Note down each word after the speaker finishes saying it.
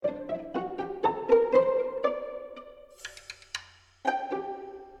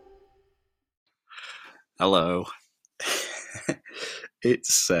Hello.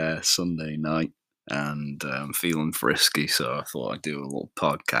 It's Sunday night and I'm feeling frisky, so I thought I'd do a little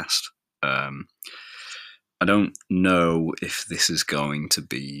podcast. Um, I don't know if this is going to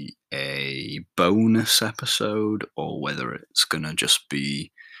be a bonus episode or whether it's going to just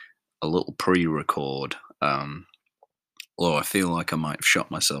be a little pre record. Although I feel like I might have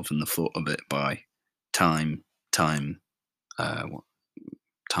shot myself in the foot a bit by time, time, what,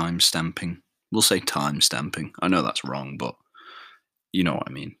 time stamping. We'll say time stamping. I know that's wrong, but you know what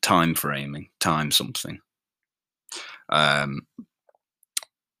I mean. Time framing, time something. Um,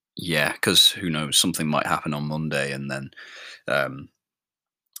 yeah, because who knows? Something might happen on Monday, and then um,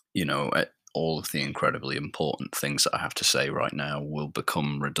 all of the incredibly important things that I have to say right now will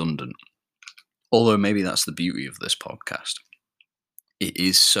become redundant. Although maybe that's the beauty of this podcast. It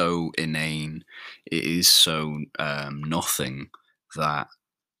is so inane. It is so nothing that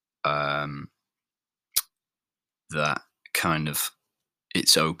um, that kind of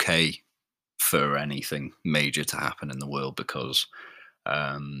it's okay for anything major to happen in the world because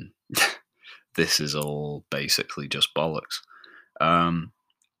um, this is all basically just bollocks. Um,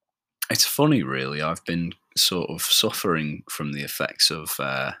 it's funny, really. I've been sort of suffering from the effects of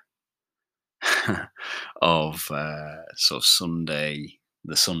sort of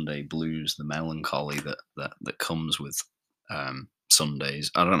the Sunday blues, the melancholy that comes with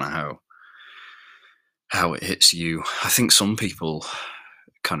Sundays. I don't know how it hits you. I think some people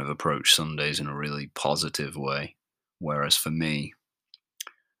kind of approach Sundays in a really positive way, whereas for me,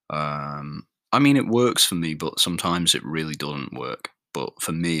 I mean, it works for me, but sometimes it really doesn't work. But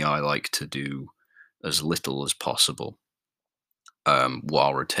for me, I like to do as little as possible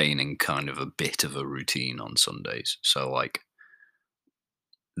while retaining kind of a bit of a routine on Sundays. So, like,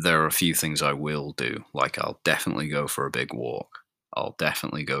 there are a few things I will do. Like, I'll definitely go for a big walk. I'll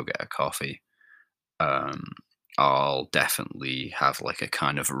definitely go get a coffee. Um, I'll definitely have like a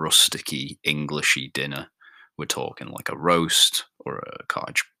kind of rusticy, Englishy dinner. We're talking like a roast or a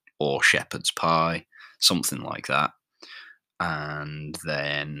cottage or shepherd's pie, something like that. And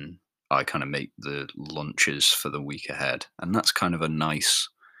then I kind of make the lunches for the week ahead. And that's kind of a nice,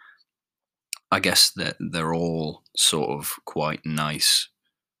 I guess that they're all sort of quite nice,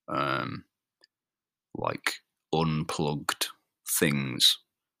 um, like unplugged things.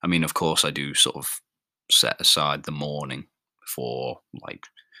 I mean, of course, I do sort of set aside the morning for like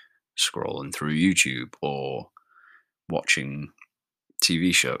scrolling through YouTube or watching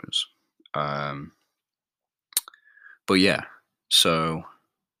TV shows. Um, but yeah, so,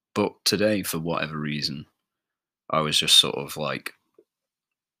 but today, for whatever reason, I was just sort of like,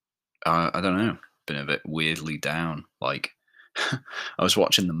 I don't know, been a bit weirdly down. Like, I was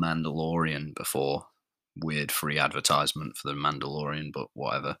watching The Mandalorian before, weird free advertisement for The Mandalorian, but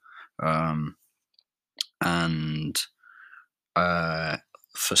whatever. Um, and uh,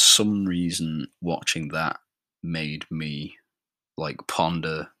 for some reason, watching that made me like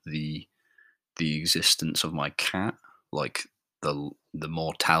ponder the existence of my cat, like the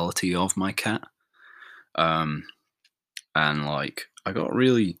mortality of my cat. Um, and like I got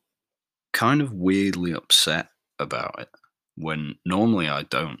really kind of weirdly upset about it when normally I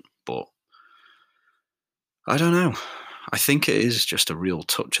don't, but I don't know. I think it is just a real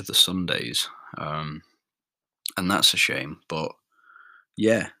touch of the Sundays, um, and that's a shame. But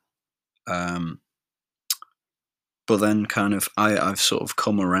yeah, um, but then kind of I've sort of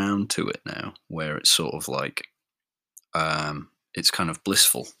come around to it now, where it's sort of like it's kind of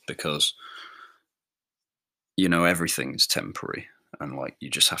blissful because everything's temporary, and like you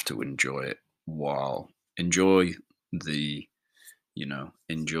just have to enjoy it while enjoy the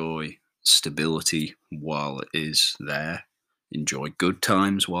enjoy stability while it is there, enjoy good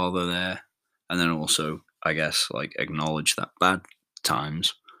times while they're there, and then also, I guess, like acknowledge that bad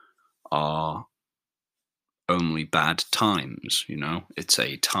times are only bad times. It's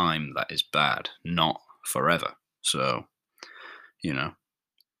a time that is bad, not forever. So, you know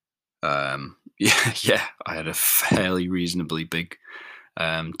yeah, yeah, I had a fairly reasonably big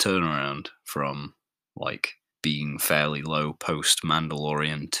turnaround from like being fairly low post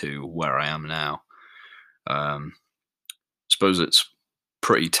Mandalorian to where I am now. Um, Suppose it's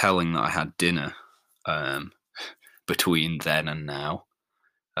pretty telling that I had dinner um, between then and now,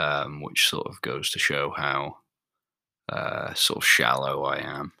 which sort of goes to show how sort of shallow I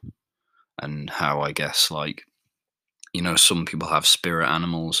am, and how I guess like some people have spirit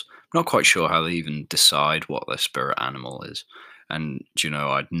animals. I'm not quite sure how they even decide what their spirit animal is, and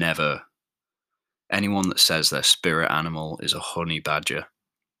I'd never anyone that says their spirit animal is a honey badger,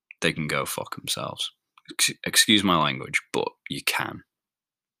 they can go fuck themselves. Excuse my language, but you can.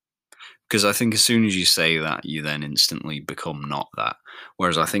 Because I think as soon as you say that, you then instantly become not that.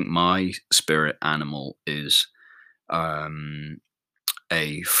 Whereas I think my spirit animal is um,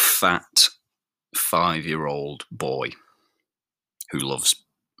 a fat 5-year-old boy who loves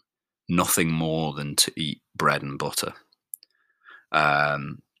nothing more than to eat bread and butter.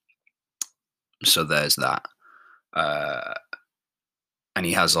 Um, so there's that. Uh, and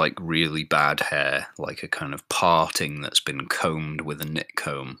he has like really bad hair, like a kind of parting that's been combed with a knit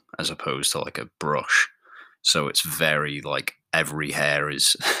comb as opposed to like a brush. So it's very like every hair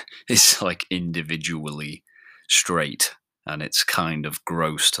is is like individually straight, and it's kind of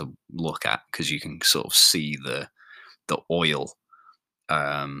gross to look at because you can sort of see the oil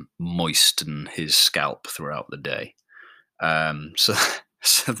moisten his scalp throughout the day. So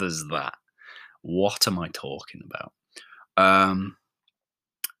so there's that. What am I talking about? Um,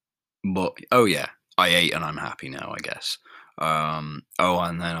 but oh yeah, I ate and I'm happy now, I guess. Oh,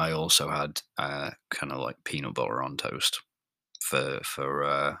 and then I also had kind of like peanut butter on toast for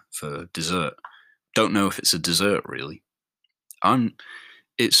dessert. Don't know if it's a dessert really. I'm.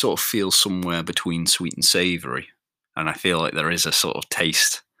 It sort of feels somewhere between sweet and savoury, and I feel like there is a sort of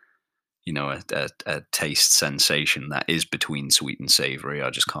taste, a taste sensation that is between sweet and savoury.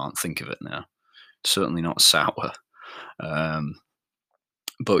 I just can't think of it now. Certainly not sour. Um,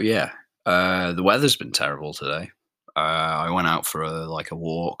 but yeah, the weather's been terrible today. I went out for a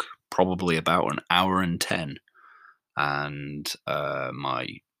walk, probably about an hour and 10, and my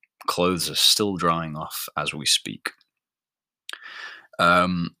clothes are still drying off as we speak.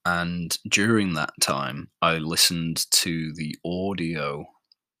 And during that time, I listened to the audio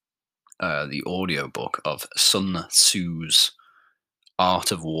book of Sun Tzu's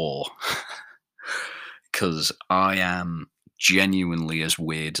Art of War, because I am genuinely as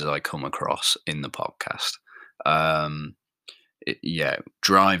weird as I come across in the podcast. Um, yeah,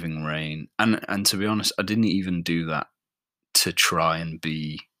 driving rain, and to be honest, I didn't even do that to try and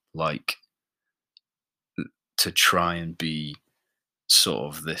be like to try and be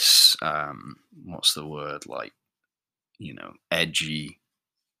sort of this what's the word, like, edgy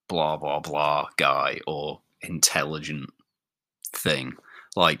blah blah blah guy or intelligent thing.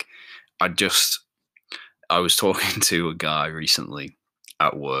 Like, I just I was talking to a guy recently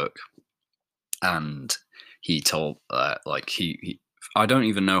at work, and he told like he I don't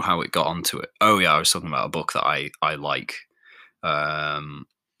even know how it got onto it. Oh yeah, I was talking about a book that I like. Um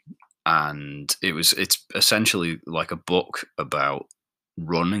and it's essentially like a book about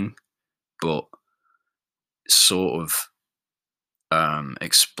running, but sort of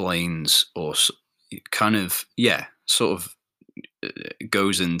explains kind of, yeah, sort of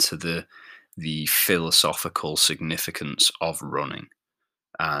goes into the philosophical significance of running,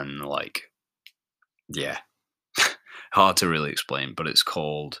 and like, yeah, hard to really explain, but it's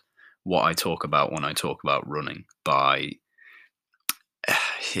called What I Talk About When I Talk About Running by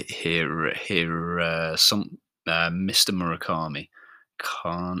here some Mr. Murakami.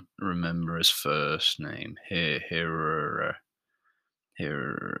 Can't remember his first name. Here,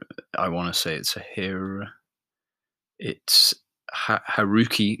 I want to say it's a here. It's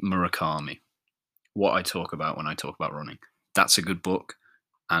Haruki Murakami. What I Talk About When I Talk About Running. That's a good book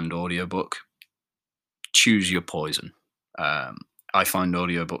and audiobook. Choose your poison. Um, I find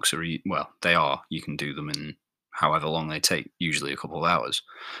audiobooks are well, they are. You can do them in however long they take, usually a couple of hours.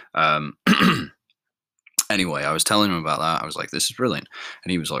 Um, anyway, I was telling him about that. I was like, "This is brilliant,"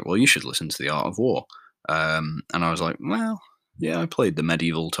 and he was like, "Well, you should listen to The Art of War." And I was like, "Well, yeah, I played the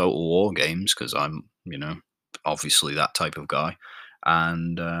medieval Total War games because I'm, obviously that type of guy."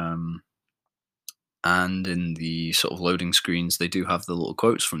 And and in the sort of loading screens, they do have the little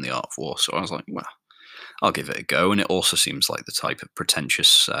quotes from The Art of War. So I was like, "Well, I'll give it a go." And it also seems like the type of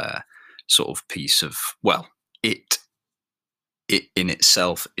pretentious sort of piece of, well, it in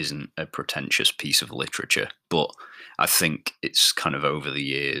itself isn't a pretentious piece of literature, but I think it's kind of over the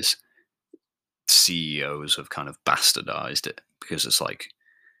years, CEOs have kind of bastardized it because it's like,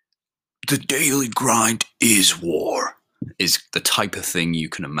 the daily grind is war, is the type of thing you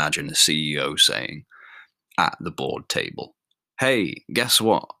can imagine a CEO saying at the board table. Hey, guess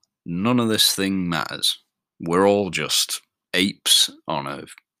what? None of this thing matters. We're all just apes on a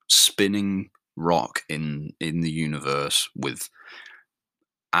spinning rock in the universe with,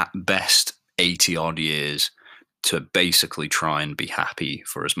 at best, 80 odd years to basically try and be happy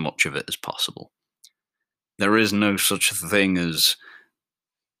for as much of it as possible. There is no such thing as,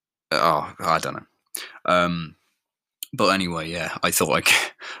 oh, I don't know. But anyway, yeah, I thought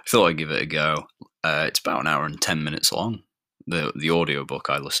I'd give it a go. It's about an hour and 10 minutes long. The audiobook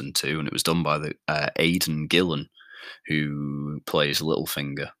I listened to, and it was done by the Aidan Gillen, who plays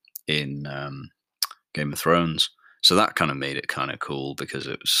Littlefinger. in Game of Thrones. So that kind of made it kind of cool because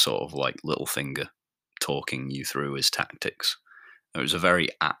it was sort of like Littlefinger talking you through his tactics. It was a very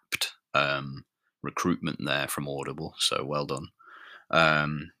apt recruitment there from Audible, so well done.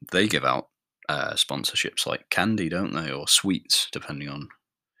 They give out sponsorships like candy, don't they, or sweets, depending on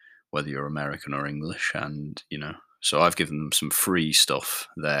whether you're American or English, and so I've given them some free stuff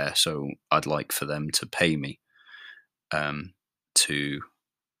there. So I'd like for them to pay me um, to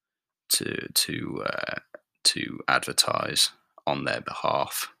to advertise on their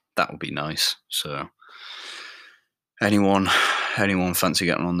behalf. That would be nice. So anyone fancy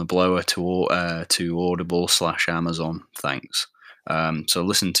getting on the blower to Audible/Amazon? Thanks. So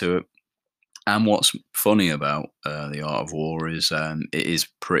listen to it. And what's funny about The Art of War is it is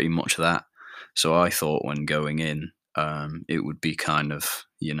pretty much that. So I thought when going in, it would be kind of,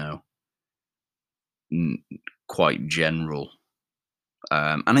 quite general.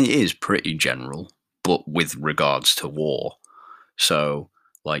 And it is pretty general, but with regards to war. So,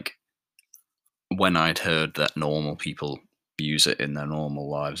 like, when I'd heard that normal people use it in their normal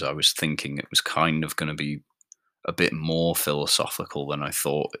lives, I was thinking it was kind of going to be a bit more philosophical than I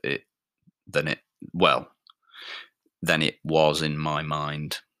thought it than it well than it was in my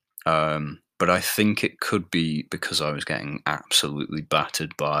mind. But I think it could be because I was getting absolutely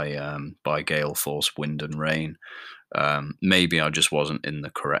battered by gale force wind and rain. Maybe I just wasn't in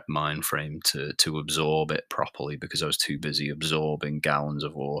the correct mind frame to absorb it properly because I was too busy absorbing gallons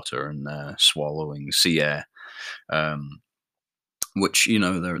of water and swallowing sea air. Which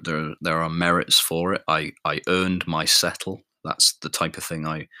there are merits for it. I earned my settle. That's the type of thing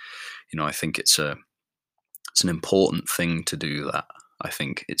I think it's an important thing to do that. I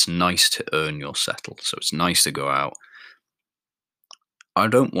think it's nice to earn your settle. So it's nice to go out. I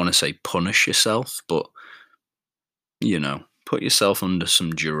don't want to say punish yourself, but put yourself under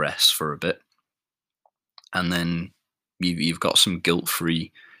some duress for a bit, and then you've got some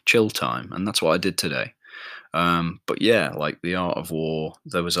guilt-free chill time, and that's what I did today. But yeah, like The Art of War,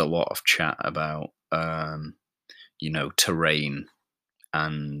 there was a lot of chat about terrain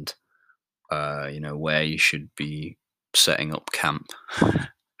and where you should be setting up camp.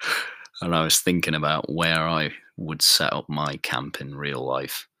 And I was thinking about where I would set up my camp in real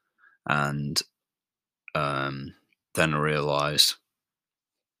life, and then I realised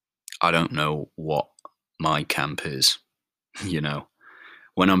I don't know what my camp is.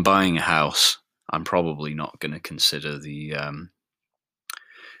 When I'm buying a house, I'm probably not going to consider the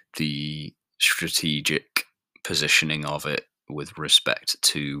strategic positioning of it with respect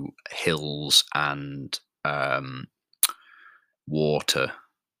to hills and water.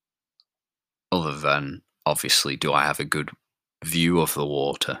 Other than obviously, do I have a good view of the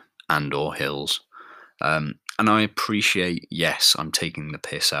water and or hills? And I appreciate, yes, I'm taking the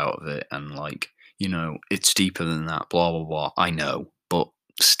piss out of it, and it's deeper than that, blah blah blah. I know, but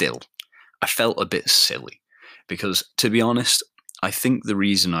still, I felt a bit silly because, to be honest, I think the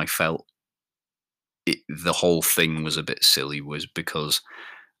reason I felt the whole thing was a bit silly was because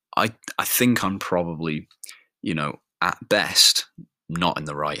I think I'm probably, at best, not in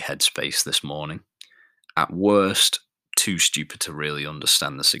the right headspace this morning. At worst, too stupid to really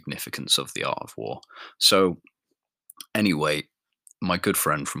understand the significance of The Art of War. So anyway, my good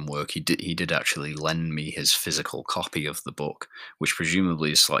friend from work, he did actually lend me his physical copy of the book, which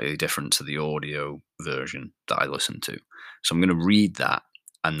presumably is slightly different to the audio version that I listened to. So I'm going to read that,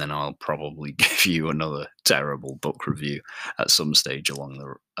 and then I'll probably give you another terrible book review at some stage along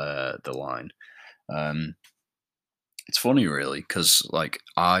the line. It's funny, really, because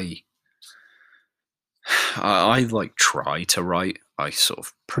I like try to write. I sort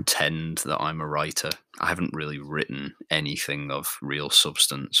of pretend that I'm a writer. I haven't really written anything of real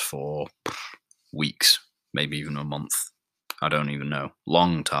substance for weeks, maybe even a month. I don't even know.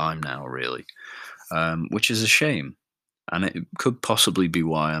 Long time now, really, which is a shame. And it could possibly be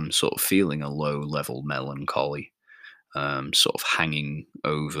why I'm sort of feeling a low-level melancholy, sort of hanging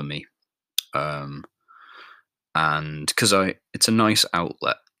over me. And because it's a nice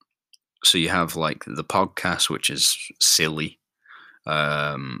outlet. So you have like the podcast, which is silly,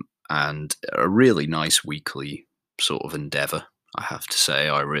 and a really nice weekly sort of endeavor. I have to say,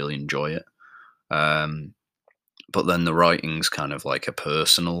 I really enjoy it. But then the writing's kind of like a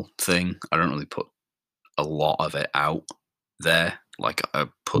personal thing. I don't really put a lot of it out there. Like I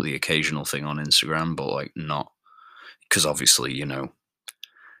put the occasional thing on Instagram, but like not because obviously,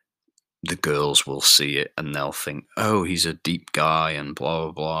 the girls will see it and they'll think, oh, he's a deep guy and blah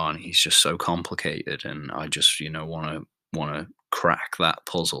blah blah, and he's just so complicated, and I just want to crack that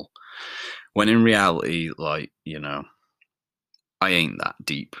puzzle. When in reality, I ain't that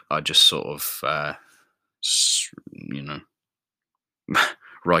deep. I just sort of, you know,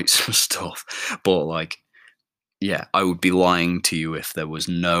 write some stuff. But like, yeah, I would be lying to you if there was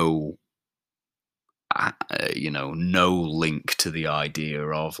no, no link to the idea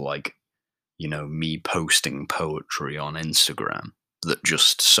of like, me posting poetry on Instagram that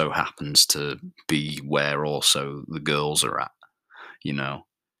just so happens to be where also the girls are at, you know.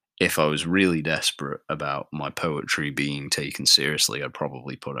 If I was really desperate about my poetry being taken seriously, I'd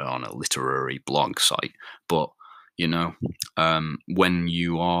probably put it on a literary blog site. But, you know, when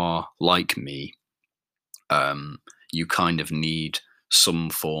you are like me, um, you kind of need some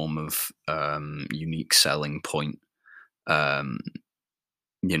form of unique selling point, um,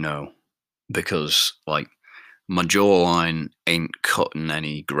 you know, because like my jawline ain't cutting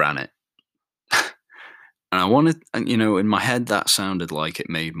any granite. And I wanted, and in my head that sounded like it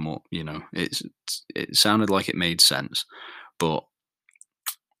made more, it sounded like it made sense, but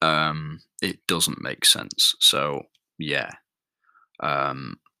it doesn't make sense. So yeah,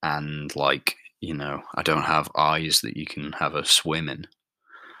 and like I don't have eyes that you can have a swim in.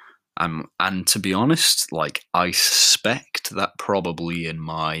 And to be honest, like I suspect that probably in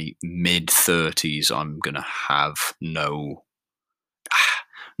my mid 30s, I'm gonna have no.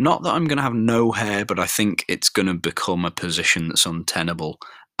 Not that I'm going to have no hair, but I think it's going to become a position that's untenable.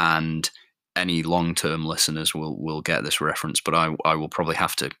 And any long-term listeners will get this reference, but I will probably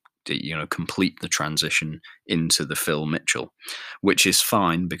have to complete the transition into the Phil Mitchell, which is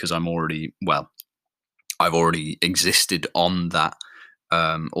fine because I've already existed on that.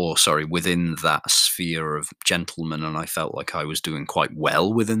 Or sorry, within that sphere of gentlemen, and I felt like I was doing quite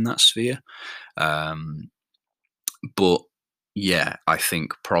well within that sphere. Um, but yeah, I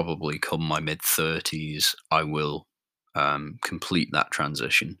think probably come my mid 30s, I will complete that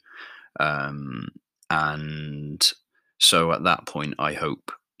transition. Um, and so at that point, I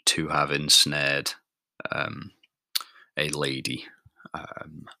hope to have ensnared um, a lady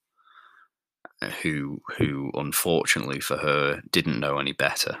um, who unfortunately for her didn't know any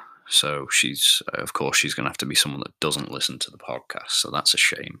better. So of course, she's going to have to be someone that doesn't listen to the podcast. So that's a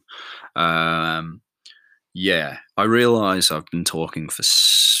shame. Um, Yeah, I realize I've been talking for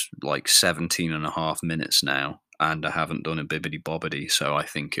like 17 and a half minutes now, and I haven't done a bibbity bobbity. So I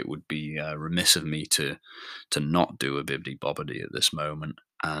think it would be remiss of me to not do a bibbity bobbity at this moment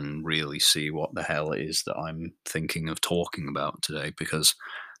and really see what the hell it is that I'm thinking of talking about today, because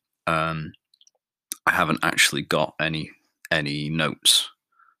um, I haven't actually got any notes.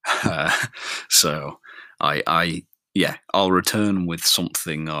 Uh, so I yeah, I'll return with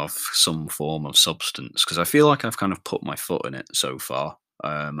something of some form of substance because I feel like I've kind of put my foot in it so far.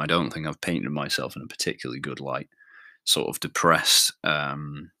 I don't think I've painted myself in a particularly good light. Sort of depressed,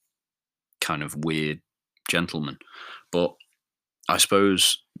 kind of weird gentleman. But I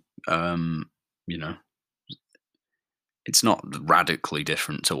suppose, um, you know, it's not radically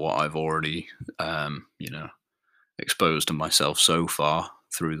different to what I've already, exposed to myself so far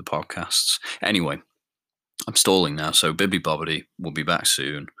through the podcasts. Anyway, I'm stalling now, so Bibby Bobbity will be back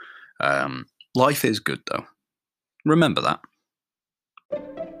soon. Life is good though. Remember that.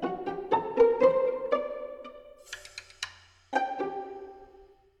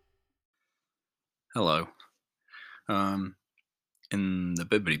 Hello. Um, in the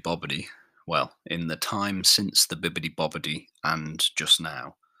Bibbidi Bobbidi, well, in the time since the Bibbidi Bobbidi and just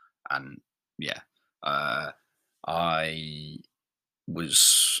now, and yeah, uh, I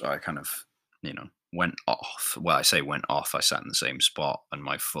kind of, went off. Well, I say went off. I sat in the same spot and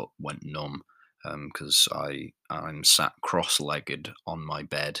my foot went numb because I'm sat cross-legged on my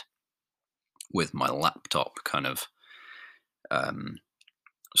bed with my laptop kind of um,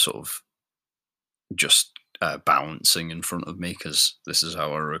 sort of just balancing in front of me because this is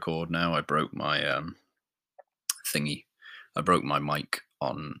how I record now. I broke my thingy. I broke my mic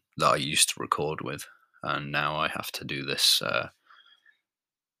on that I used to record with, and now I have to do this.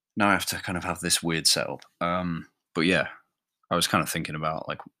 Now I have to kind of have this weird setup. But yeah, I was kind of thinking about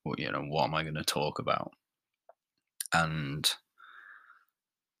like, what am I going to talk about? And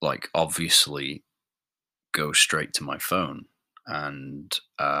like, obviously, go straight to my phone, and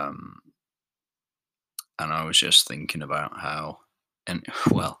I was just thinking about how, and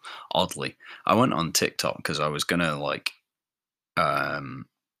well, oddly, I went on TikTok because I was gonna like um,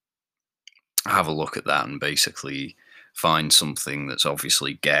 have a look at that and basically find something that's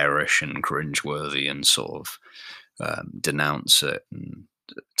obviously garish and cringeworthy and sort of denounce it and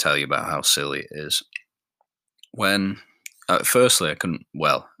tell you about how silly it is. When firstly, I couldn't.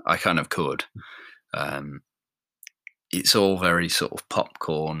 Well, I kind of could. Um, it's all very sort of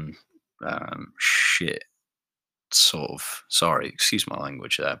popcorn shit sort of, sorry, excuse my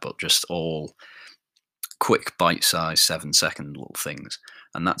language there, but just all quick bite-sized 7-second little things,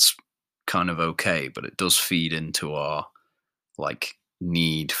 and that's kind of okay, but it does feed into our, like,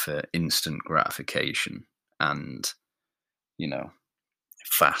 need for instant gratification and, you know,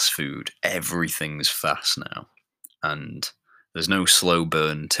 fast food. Everything's fast now, and there's no slow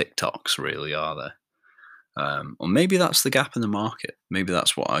burn TikToks really, are there? Or maybe that's the gap in the market. Maybe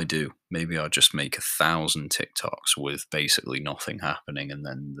that's what I do. Maybe I just make 1,000 TikToks with basically nothing happening, and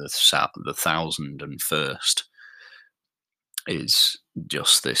then the 1,001st is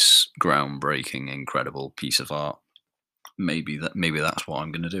just this groundbreaking, incredible piece of art. Maybe that's what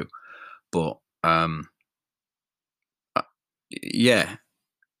I'm going to do. But uh, yeah,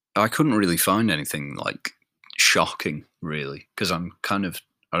 I couldn't really find anything like shocking, really, because I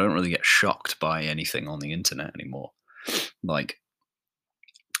don't really get shocked by anything on the internet anymore. Like,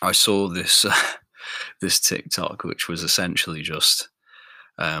 I saw this this TikTok, which was essentially just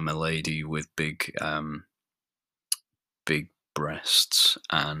a lady with big breasts,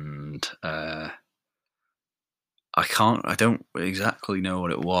 and I don't exactly know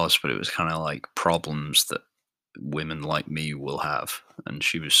what it was, but it was kind of like problems that women like me will have, and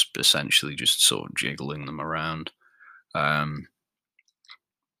she was essentially just sort of jiggling them around. Um,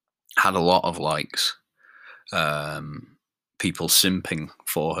 had a lot of likes. People simping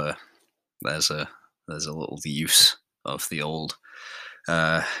for her. There's a there's a little use of the old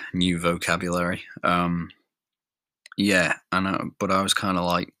new vocabulary. Yeah, but I was kind of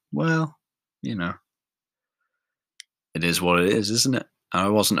like, well, you know, it is what it is, isn't it? I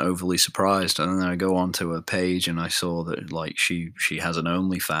wasn't overly surprised, and then I go onto her page and I saw that, like, she has an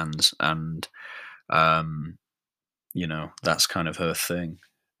OnlyFans, and um, that's kind of her thing,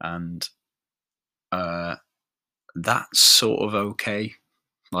 and uh, that's sort of okay.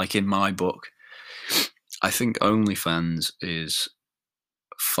 Like, in my book, I think OnlyFans is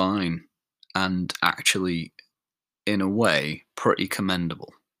fine, and actually, in a way, pretty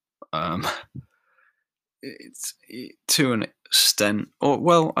commendable. Um, to an extent, or,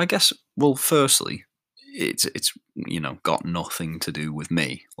 well, I guess. Well, firstly, it's got nothing to do with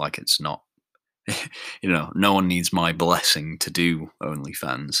me. Like, it's not. No one needs my blessing to do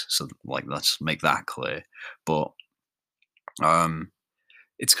OnlyFans. So, like, let's make that clear. But um,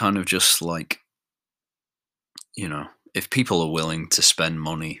 it's kind of just like, if people are willing to spend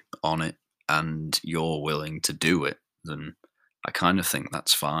money on it and you're willing to do it, then I kind of think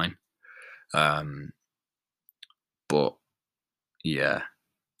that's fine. Um, but yeah,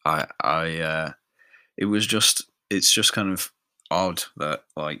 it's just kind of odd that,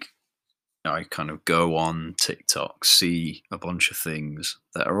 like, I kind of go on TikTok, see a bunch of things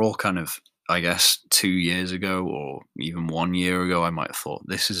that are all kind of, I guess, 2 years ago or even 1 year ago, I might have thought,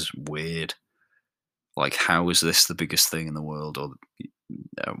 this is weird. Like, how is this the biggest thing in the world? Or,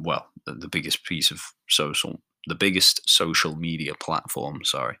 well, the biggest the biggest social media platform,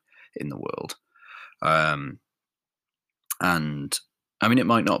 sorry, in the world. Um, and I mean, it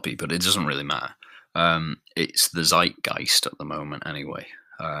might not be, but it doesn't really matter. It's the zeitgeist at the moment, anyway.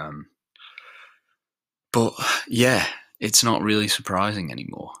 But yeah, it's not really surprising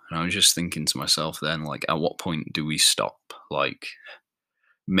anymore. And I was just thinking to myself then, like, at what point do we stop? Like,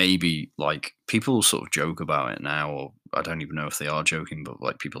 maybe, like, people sort of joke about it now, or I don't even know if they are joking, but,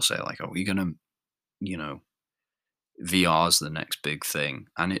 like, people say, like, are we gonna, you know, VR's the next big thing,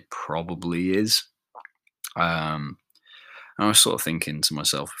 and it probably is. Um, and I was sort of thinking to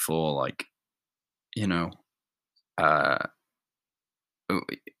myself before, like, you know, uh, are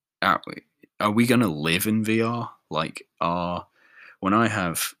are are we gonna live in VR? Like, are when I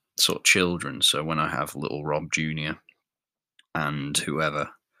have sort of children, so when I have little Rob Jr. and whoever,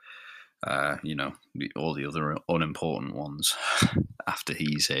 all the other unimportant ones after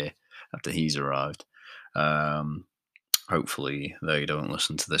he's here, after he's arrived. Um, Hopefully they don't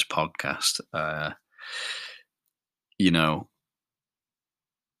listen to this podcast. You know,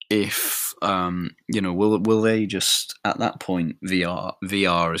 if will they just, at that point,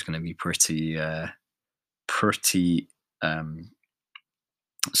 VR is going to be pretty um,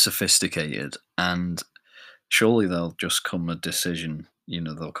 sophisticated, and surely there'll just come a decision.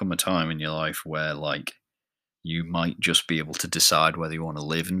 There'll come a time in your life where, like, you might just be able to decide whether you want to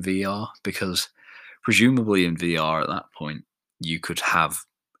live in VR, because presumably in VR at that point you could have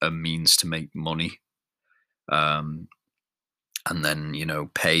a means to make money, um, and then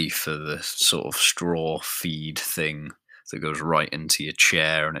pay for the sort of straw feed thing that goes right into your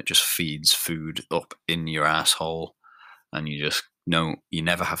chair, and it just feeds food up in your asshole, and you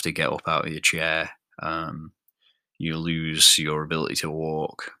never have to get up out of your chair. You lose your ability to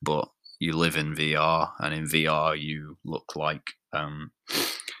walk, but you live in VR, and in VR you look like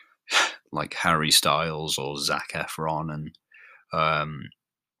Harry Styles or Zac Efron, and um,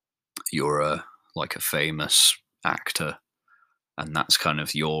 you're like a famous actor, and that's kind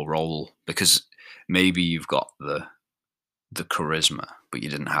of your role, because maybe you've got the charisma, but you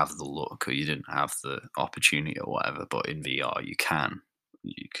didn't have the look, or you didn't have the opportunity or whatever. But in VR, you can.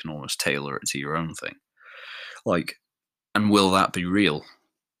 You can almost tailor it to your own thing. Like, and will that be real?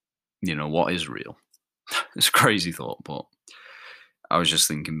 What is real? It's a crazy thought, but I was just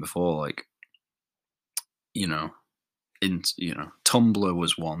thinking before, like, you know, Tumblr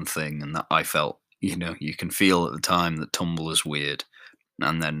was one thing, and that I felt, you can feel at the time that Tumblr is weird,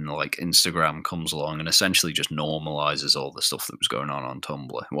 and then like Instagram comes along and essentially just normalizes all the stuff that was going on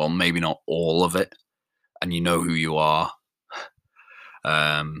Tumblr. Well, maybe not all of it, and you know who you are,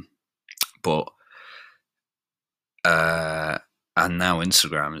 um, but uh, and now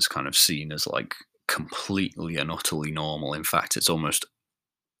Instagram is kind of seen as like completely and utterly normal. In fact, it's almost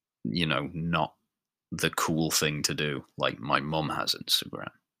not the cool thing to do. Like, my mum has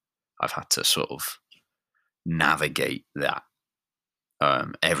Instagram. I've had to sort of navigate that.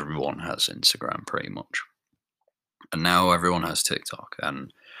 Everyone has Instagram pretty much. And now everyone has TikTok.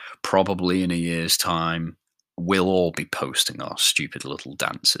 And probably in a year's time, we'll all be posting our stupid little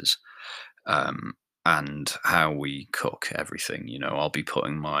dances, um, and how we cook everything. I'll be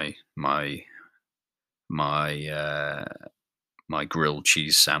putting my my grilled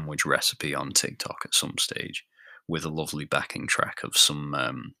cheese sandwich recipe on TikTok at some stage, with a lovely backing track of some,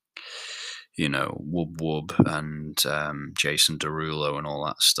 Wub Wub and Jason Derulo and all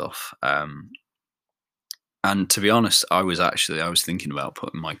that stuff. And to be honest, I was thinking about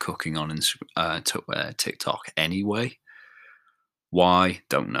putting my cooking on TikTok anyway. Why?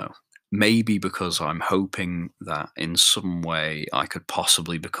 Don't know. Maybe because I'm hoping that in some way I could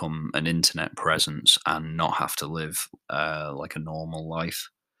possibly become an internet presence and not have to live like a normal life,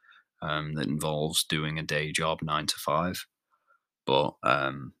 that involves doing a day job 9 to 5. But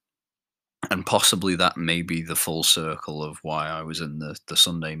and possibly that may be the full circle of why I was in the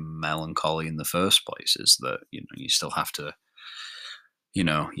Sunday melancholy in the first place, is that you still have to, you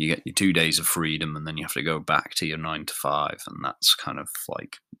get your 2 days of freedom, and then you have to go back to your 9 to 5, and that's kind of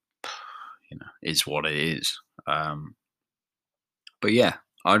like, is what it is. But yeah,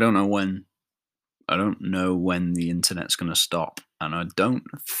 I don't know when. I don't know when the internet's going to stop, and I don't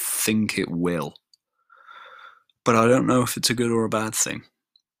think it will. But I don't know if it's a good or a bad thing.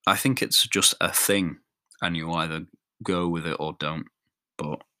 I think it's just a thing, and you either go with it or don't.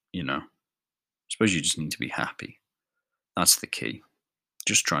 But, I suppose you just need to be happy. That's the key.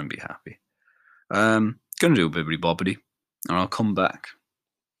 Just try and be happy. Gonna do a bibbity bobbity, and I'll come back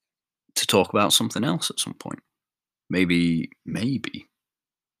to talk about something else at some point. Maybe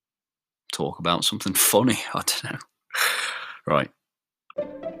talk about something funny. I don't know. Right.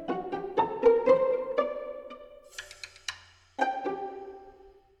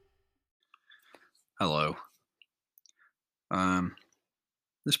 Hello.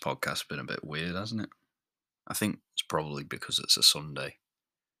 This podcast's been a bit weird, hasn't it? I think it's probably because it's a Sunday.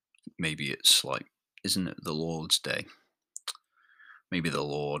 Maybe it's like, isn't it the Lord's Day? Maybe the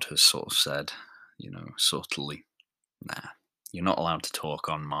Lord has sort of said, subtly, nah, you're not allowed to talk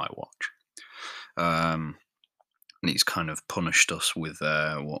on my watch. And he's kind of punished us with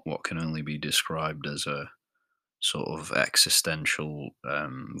what can only be described as a sort of existential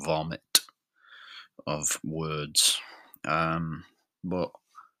vomit of words. But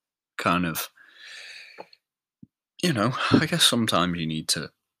kind of, I guess sometimes you need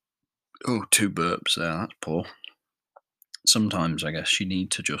to. Oh, 2 burps there. That's poor. Sometimes I guess you need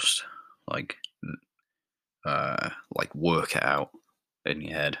to just like work it out in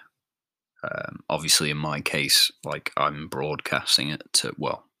your head. Obviously, in my case, like, I'm broadcasting it to.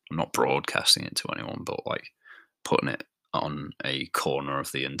 Well, I'm not broadcasting it to anyone, but like putting it on a corner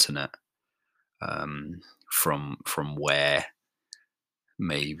of the internet, from where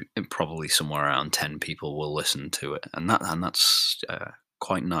maybe probably somewhere around 10 people will listen to it, and that's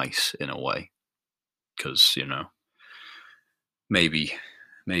quite nice in a way, because maybe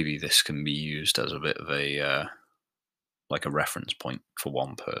this can be used as a bit of a like a reference point for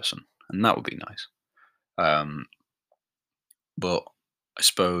one person, and that would be nice. But I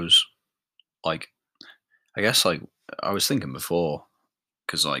suppose, like, I guess, like, I was thinking before,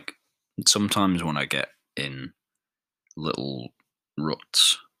 because like sometimes when I get in little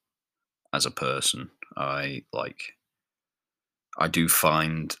ruts as a person, I do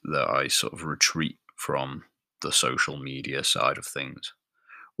find that I sort of retreat from the social media side of things.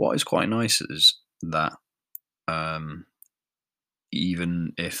 What is quite nice is that, um,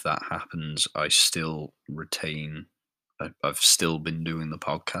 even if that happens, I still retain. I've still been doing the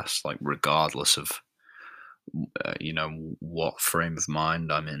podcast, like regardless of what frame of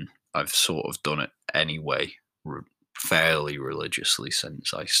mind I'm in. I've sort of done it anyway, fairly religiously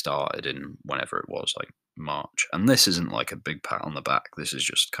since I started in whenever it was, like March. And this isn't like a big pat on the back. This is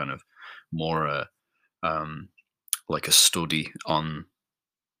just kind of more um, like a study on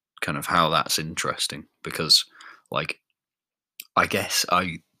kind of how that's interesting because, like, I guess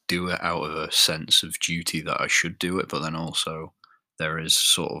I do it out of a sense of duty that I should do it, but then also there is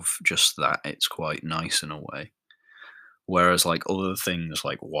sort of just that it's quite nice in a way. Whereas like other things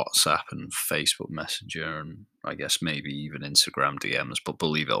like WhatsApp and Facebook Messenger and I guess maybe even Instagram DMs, but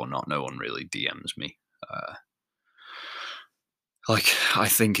believe it or not, no one really DMs me. Uh, like I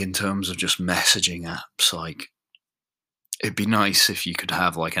think in terms of just messaging apps, like it'd be nice if you could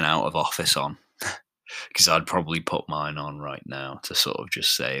have like an out of office on, because I'd probably put mine on right now to sort of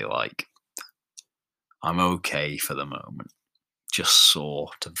just say like I'm okay for the moment, just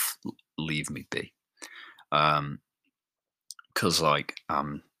sort of leave me be. Um, because like I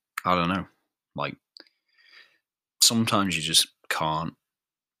don't know, like sometimes you just can't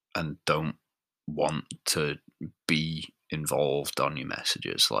and don't want to be involved on your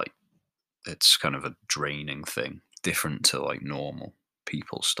messages. Like it's kind of a draining thing, different to like normal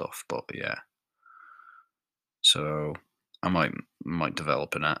people stuff. But yeah, so I might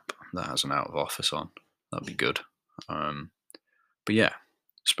develop an app that has an out of office on. That'd be good. Um, but yeah,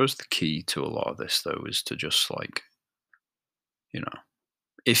 I suppose the key to a lot of this though is to just like you know,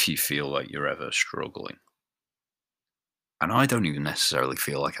 if you feel like you're ever struggling, and I don't even necessarily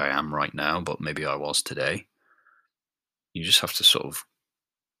feel like I am right now, but maybe I was today. You just have to sort of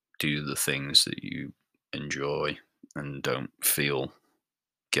do the things that you enjoy and don't feel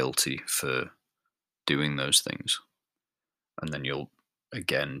guilty for doing those things. And then you'll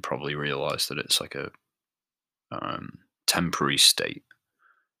again probably realize that it's like a temporary state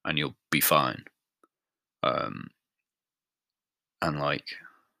and you'll be fine. Um, and like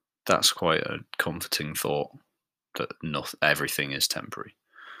that's quite a comforting thought that not everything is temporary.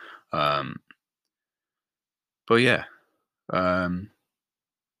 Um, but yeah, um,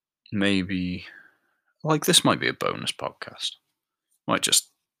 maybe like this might be a bonus podcast. Might just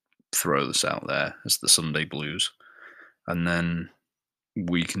throw this out there as the Sunday blues, and then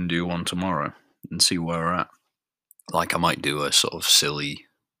we can do one tomorrow and see where we're at. Like I might do a sort of silly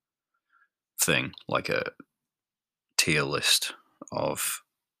thing, like a tier list of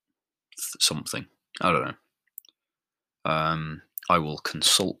something. I don't know. I will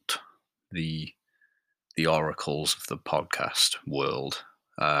consult the the oracles of the podcast world.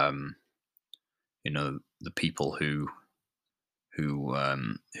 The people who are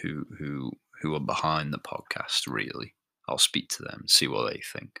behind the podcast. Really, I'll speak to them, see what they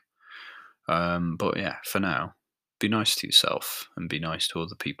think. But yeah, for now, be nice to yourself and be nice to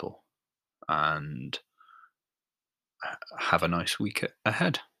other people, and have a nice week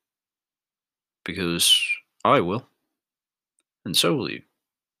ahead because I will, and so will you.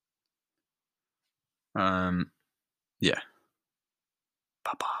 Um, yeah.